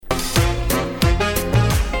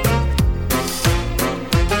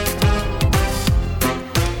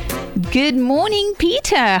Good morning,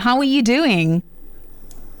 Peter. How are you doing?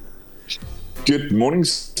 Good morning,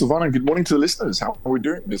 Silvana. Good morning to the listeners. How are we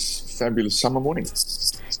doing this fabulous summer morning?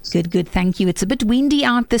 Good. Thank you. It's a bit windy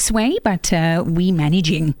out this way, but we're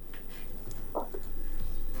managing.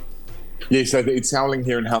 Yes, it's howling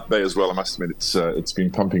here in Hout Bay as well. I must admit, it's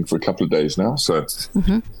been pumping for a couple of days now. So,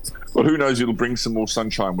 Well, who knows? It'll bring some more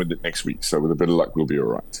sunshine with it next week. So, with a bit of luck, we'll be all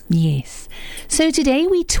right. Yes. So today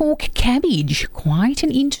we talk cabbage. Quite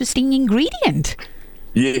an interesting ingredient.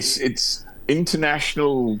 Yes, it's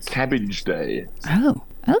International Cabbage Day. Oh,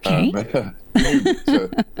 okay.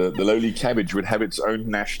 The lowly cabbage would have its own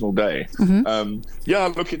national day.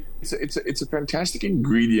 Look, it's a fantastic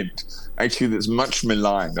ingredient, actually, that's much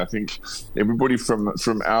maligned. I think everybody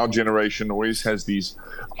from our generation always has these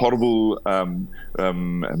horrible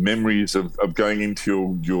memories of going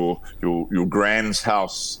into your grand's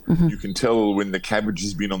house. You can tell when the cabbage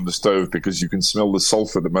has been on the stove because you can smell the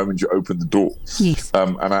sulfur the moment you open the door. Yes.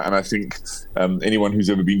 And I think anyone who's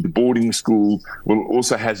ever been to boarding school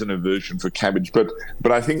also has an aversion for cabbage, but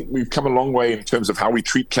I think we've come a long way in terms of how we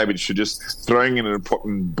treat cabbage to just throwing it in a pot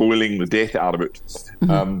and boiling the death out of it,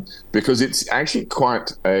 because it's actually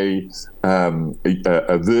quite a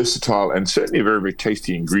versatile and certainly a very, very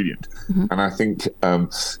tasty ingredient. And I think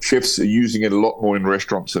chefs are using it a lot more in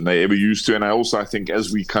restaurants than they ever used to. And I think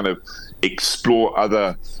as we kind of explore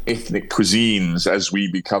other ethnic cuisines, as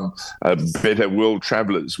we become better world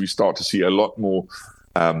travelers, we start to see a lot more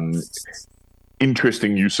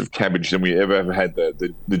interesting use of cabbage than we ever had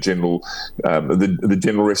the general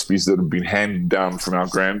recipes that have been handed down from our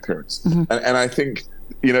grandparents. And I think,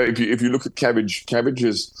 if you look at cabbage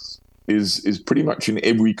is pretty much in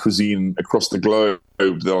every cuisine across the globe.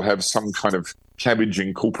 They'll have some kind of cabbage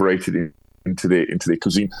incorporated into their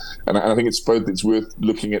cuisine, and I think it's worth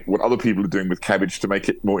looking at what other people are doing with cabbage to make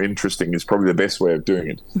it more interesting. Is probably the best way of doing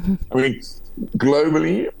it. I mean,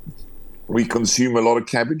 globally, we consume a lot of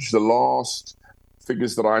cabbage. The last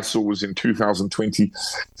figures that I saw was in 2020,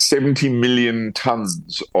 70 million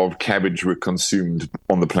tons of cabbage were consumed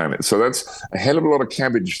on the planet. So that's a hell of a lot of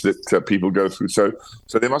cabbage that people go through. So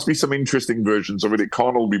there must be some interesting versions of it. It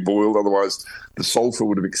can't all be boiled, otherwise the sulfur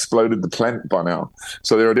would have exploded the planet by now.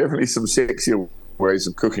 So there are definitely some sexier ways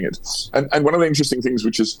of cooking it. And one of the interesting things,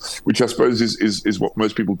 which I suppose is what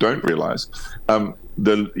most people don't realize,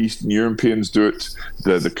 the Eastern Europeans do it,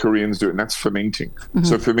 the Koreans do it, and that's fermenting.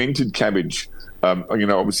 So fermented cabbage.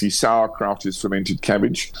 Obviously sauerkraut is fermented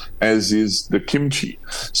cabbage, as is the kimchi.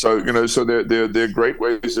 So they're great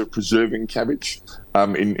ways of preserving cabbage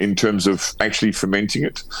in terms of actually fermenting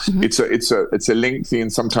it. It's a lengthy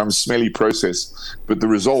and sometimes smelly process, but the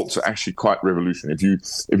results are actually quite revolutionary.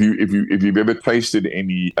 If you've ever tasted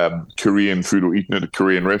any Korean food or eaten at a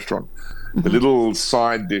Korean restaurant, the little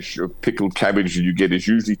side dish of pickled cabbage that you get is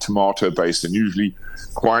usually tomato based and usually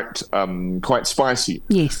quite spicy.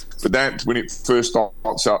 Yes. But that, when it first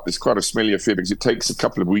starts out, there's quite a smelly affair because it takes a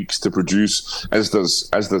couple of weeks to produce, as does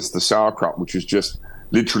the sauerkraut, which is just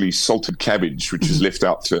literally salted cabbage, which is left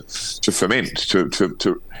out to ferment,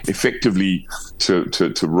 to effectively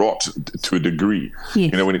to rot to a degree.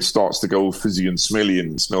 Yes. When it starts to go all fizzy and smelly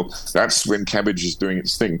and smell, that's when cabbage is doing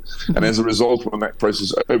its thing. And as a result, when that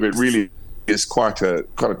process is over, it really is quite a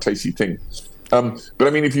tasty thing. But I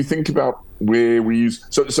mean, if you think about where we use,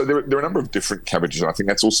 so there are a number of different cabbages. And I think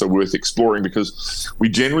that's also worth exploring because we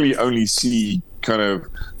generally only see kind of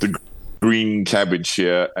the green cabbage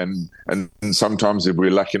here, and sometimes if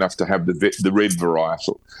we're lucky enough to have the red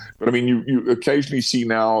varietal. But I mean, you occasionally see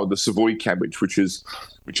now the Savoy cabbage, which is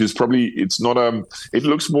probably, it's not it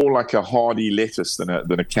looks more like a hardy lettuce than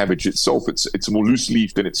a cabbage itself. It's more loose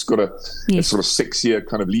leafed and it's got a sort of sexier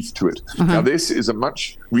kind of leaf to it. Now this is a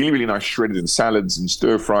really, really nice shredded in salads and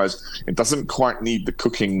stir fries. It doesn't quite need the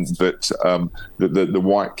cooking that the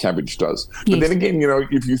white cabbage does. But then again,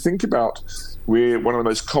 if you think about where one of the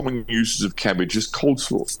most common uses of cabbage is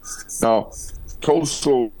coleslaw. Now,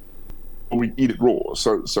 coleslaw, we eat it raw.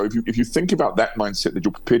 So if you think about that mindset, that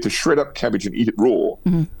you're prepared to shred up cabbage and eat it raw,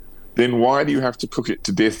 then why do you have to cook it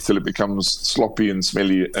to death till it becomes sloppy and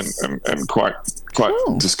smelly and quite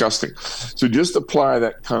disgusting? So just apply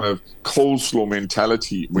that kind of coleslaw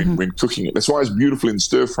mentality when cooking it. That's why it's beautiful in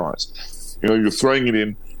stir fries. You're throwing it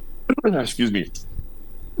in, excuse me,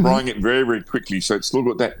 frying it very, very quickly, so it's still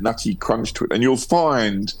got that nutty crunch to it. And you'll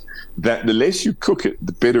find that the less you cook it,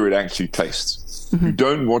 the better it actually tastes. You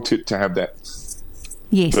don't want it to have that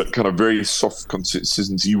kind of very soft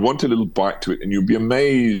consistency. You want a little bite to it, and you'll be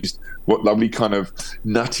amazed what lovely kind of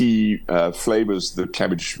nutty flavors the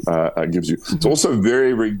cabbage gives you. It's also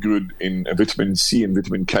very, very good in vitamin C and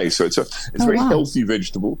vitamin K. So it's a very healthy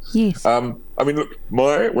vegetable. Yes. I mean, look,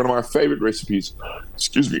 one of my favorite recipes.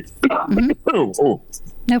 Excuse me.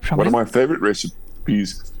 No problem. One of my favorite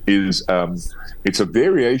recipes is it's a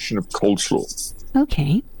variation of coleslaw.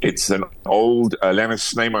 Okay. It's an old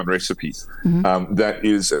Lannis Sneyman recipe that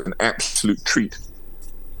is an absolute treat.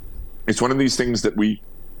 It's one of these things that we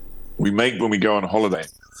make when we go on holiday.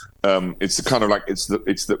 It's the kind of like it's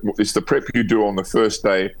the prep you do on the first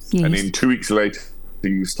day, and then 2 weeks later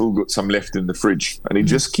you still got some left in the fridge, and it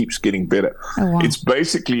just keeps getting better. Oh, wow. It's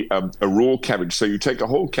basically a raw cabbage. So you take a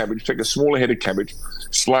whole cabbage, take a smaller head of cabbage,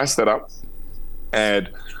 slice that up,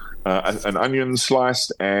 add an onion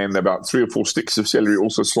sliced and about 3 or 4 sticks of celery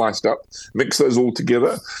also sliced up. Mix those all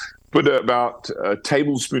together. Put about a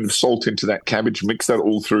tablespoon of salt into that cabbage. Mix that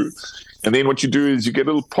all through. And then what you do is you get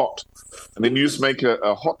a little pot. And then you just make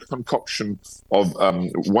a hot concoction of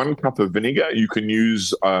 1 cup of vinegar. You can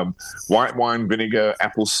use white wine vinegar,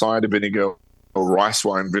 apple cider vinegar, or rice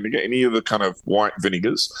wine vinegar, any of the kind of white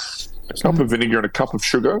vinegars. A cup of vinegar and a cup of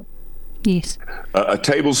sugar. Yes. A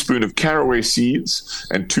tablespoon of caraway seeds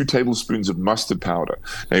and 2 tablespoons of mustard powder.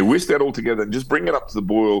 Now you whisk that all together and just bring it up to the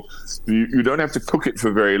boil. You don't have to cook it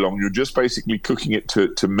for very long. You're just basically cooking it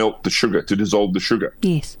to melt the sugar, to dissolve the sugar.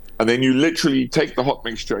 Yes. And then you literally take the hot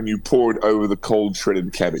mixture and you pour it over the cold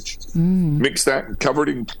shredded cabbage. Mix that and cover it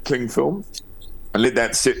in cling film and let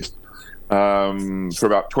that sit for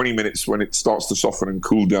about 20 minutes when it starts to soften and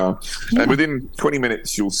cool down. And within 20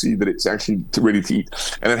 minutes, you'll see that it's actually ready to eat.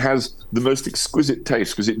 And it has the most exquisite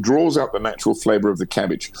taste because it draws out the natural flavor of the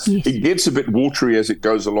cabbage. Yes. It gets a bit watery as it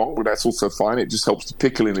goes along, but that's also fine. It just helps to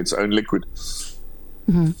pickle in its own liquid.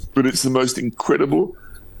 But it's the most incredible...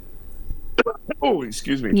 Oh,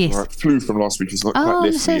 excuse me. Yes. Flu from last week is not quite Oh,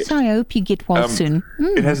 left I'm so yet. sorry. I hope you get well soon.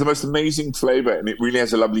 It has the most amazing flavor, and it really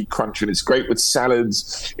has a lovely crunch, and it's great with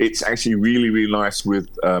salads. It's actually really, really nice with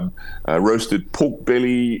roasted pork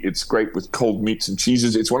belly. It's great with cold meats and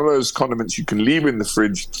cheeses. It's one of those condiments you can leave in the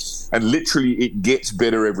fridge, and literally it gets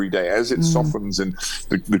better every day. As it softens and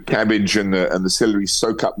the cabbage and the celery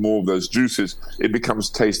soak up more of those juices, it becomes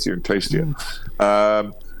tastier and tastier.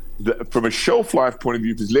 From a shelf life point of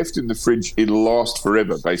view, if it's left in the fridge, it'll last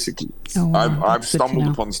forever, basically. Oh, wow. I've That's good to stumbled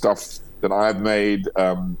know. upon stuff that I've made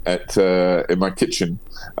in my kitchen,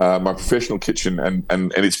 my professional kitchen,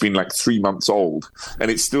 and it's been like 3 months old,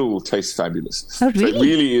 and it still tastes fabulous. Oh, So it really?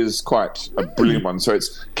 really is quite a brilliant one. So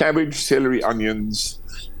it's cabbage, celery, onions,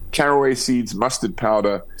 caraway seeds, mustard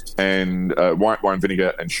powder, and white wine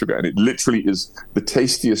vinegar and sugar, and it literally is the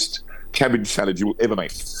tastiest cabbage salad you will ever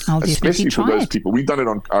make. I'll definitely Especially for try those it. people.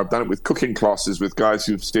 I've done it with cooking classes with guys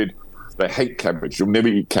who've said they hate cabbage. You'll never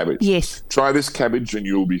eat cabbage. Yes. Try this cabbage and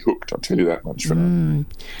you'll be hooked. I'll tell you that much for now.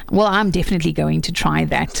 Well, I'm definitely going to try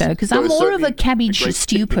that because So I'm it's more of a certainly cabbage great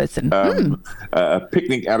stew picnic, person. A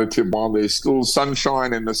picnic additive while there's still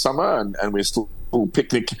sunshine in the summer and we're still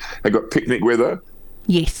picnic. They've got picnic weather.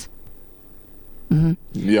 Yes.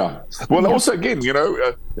 Yeah. Well, also again, you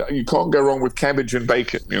can't go wrong with cabbage and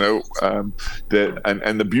bacon.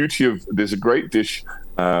 The beauty of there's a great dish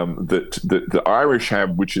that the Irish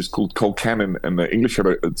have, which is called colcannon, and the English have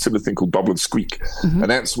a similar thing called bubble and squeak, and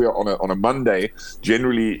that's where on a Monday,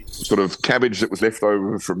 generally sort of cabbage that was left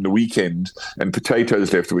over from the weekend and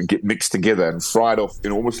potatoes left over get mixed together and fried off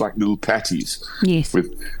in almost like little patties Yes.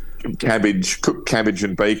 with cooked cabbage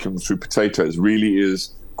and bacon through potatoes. Really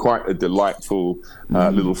is quite a delightful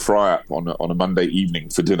little fry-up on a Monday evening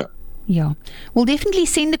for dinner. Yeah. Well, definitely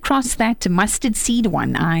send across that mustard seed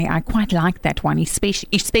one. I quite like that one,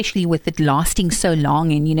 especially with it lasting so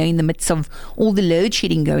long and, in the midst of all the load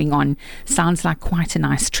shedding going on. Sounds like quite a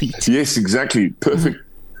nice treat. Yes, exactly. Perfect.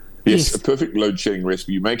 Yes, Yes. a perfect load shedding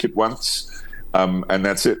recipe. You make it once, and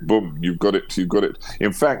that's it. Boom, you've got it.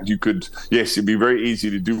 In fact, it'd be very easy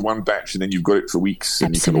to do one batch and then you've got it for weeks,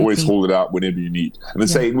 and you can always Absolutely. haul it out whenever you need. And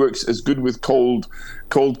say it works as good with cold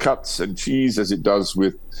cuts and cheese as it does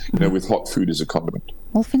with with hot food as a condiment.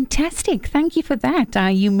 Well, fantastic. Thank you for that.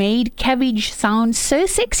 You made cabbage sound so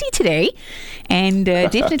sexy today, and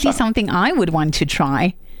definitely something I would want to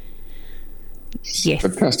try. Yes.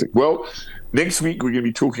 Fantastic. Well, next week we're going to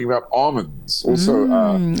be talking about almonds. Also,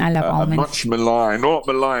 I love almonds. much maligned, not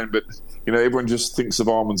maligned, but everyone just thinks of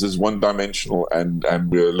almonds as one-dimensional, and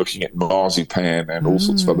we're looking at marzipan and all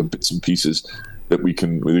sorts of other bits and pieces that we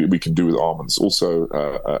can do with almonds. Also,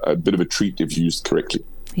 a bit of a treat if used correctly.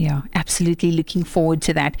 Yeah, absolutely looking forward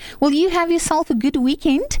to that. Well, you have yourself a good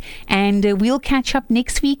weekend, and we'll catch up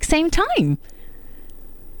next week, same time.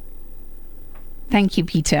 Thank you,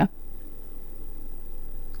 Peter.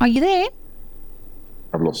 Are you there?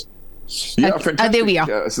 I've lost. Yeah, Okay. fantastic. Oh, there we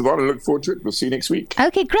are. Savannah, I look forward to it. We'll see you next week.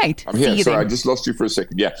 Okay, great. I'm See here. you Sorry, then. I just lost you for a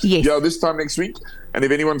second. Yeah. Yes. Yeah, this time next week. And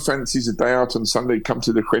if anyone fancies a day out on Sunday, come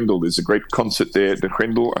to the Grendel. There's a great concert there at the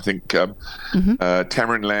Grendel. I think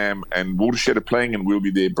Tamarin Lamb and Watershed are playing, and we'll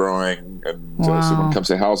be there braaiing. And Wow. someone comes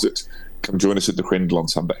to house it. Come join us at the Grendel on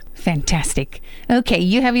Sunday. Fantastic. Okay,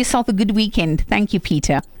 you have yourself a good weekend. Thank you,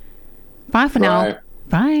 Peter. Bye for now.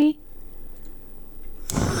 Bye.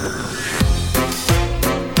 Bye.